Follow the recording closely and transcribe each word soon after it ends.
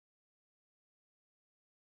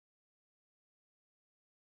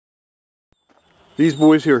These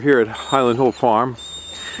boys are here at Highland Hill Farm,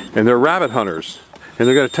 and they're rabbit hunters. And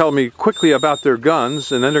they're going to tell me quickly about their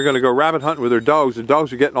guns, and then they're going to go rabbit hunting with their dogs. The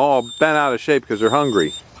dogs are getting all bent out of shape because they're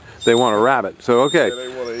hungry. They want a rabbit. So, okay. Yeah, they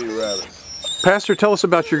want to eat rabbits. Pastor, tell us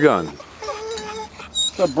about your gun.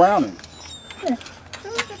 It's a Browning.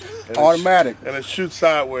 Automatic. And it shoots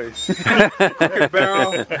sideways.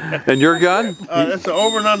 Barrel. And your gun? It's an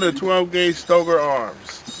over and under 12 gauge Stoker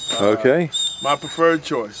Arms. Okay. My preferred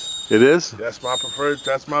choice. It is? That's my preferred,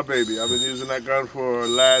 that's my baby. I've been using that gun for the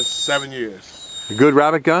last 7 years. A good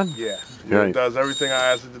rabbit gun? Yeah. Right. It does everything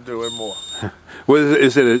I asked it to do and more. What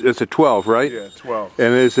is it? It's a 12, right? Yeah, 12.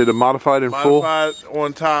 And is it a modified and full? Modified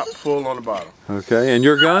on top, full on the bottom. Okay. And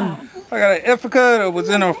your gun? I got an Ithaca. It was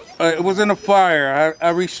in a fire. I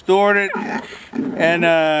restored it, and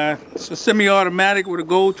it's a semi-automatic with a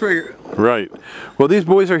gold trigger. Right. Well, these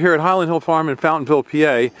boys are here at Highland Hill Farm in Fountainville,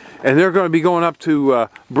 PA, and they're going to be going up to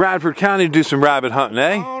Bradford County to do some rabbit hunting,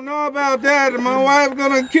 eh? I don't know about that. My wife's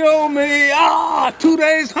gonna kill me. 2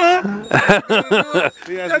 days hunt.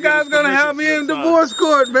 That guy's gonna have me in divorce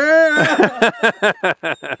court, man.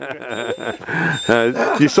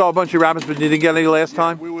 You saw a bunch of rabbits, but you didn't get any last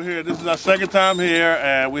time? We were here. This is our second time here,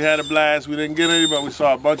 and we had a blast. We didn't get any, but we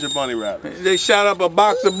saw a bunch of bunny rabbits. They shot up a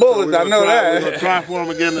box of bullets. I know that. We're going to try for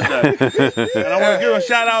them again today. And I want to give a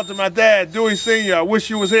shout out to my dad, Dewey Sr. I wish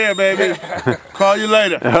you was here, baby. Call you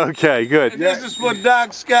later. Okay, good. And this is for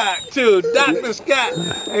Doc Scott, too. Dr. Scott.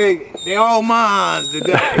 Hey, they all mine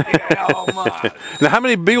today. Yeah, all mine. Now, how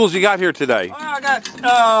many beagles you got here today? Oh, I got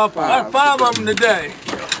five of them today.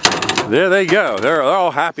 There they go. They're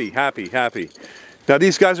all happy. Now,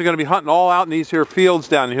 these guys are going to be hunting all out in these here fields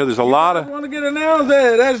down here. There's a lot of... I want to get announced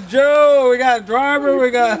there. That's Joe. We got a driver.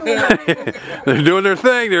 We got... They're doing their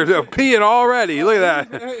thing. They're peeing already. Look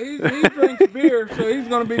at that. He drinks beer, so he's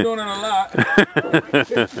going to be doing it a lot.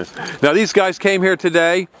 Now, these guys came here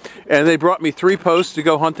today, and they brought me 3 posts to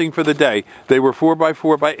go hunting for the day. They were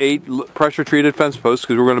 4x4x8 pressure-treated fence posts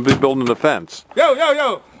because we're going to be building the fence.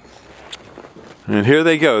 Yo. And here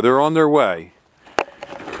they go. They're on their way.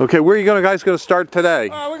 Okay, where are you guys going to start today?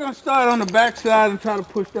 We're going to start on the backside and try to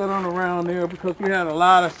push that on around there because we had a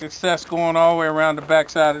lot of success going all the way around the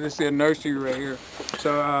backside of this here nursery right here.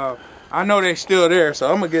 So I know they're still there, so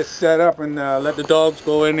I'm going to get set up and let the dogs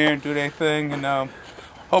go in there and do their thing. And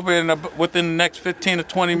hopefully within the next 15 to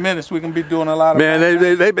 20 minutes we can be doing a lot of... Man,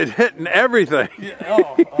 they've been hitting everything.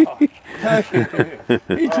 Yeah,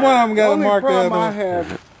 Each one of them got a mark there. I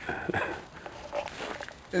have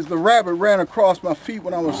is the rabbit ran across my feet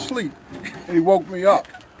when I was asleep, and he woke me up.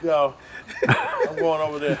 Yo, I'm going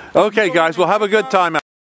over there. Okay, guys, well, have a good time.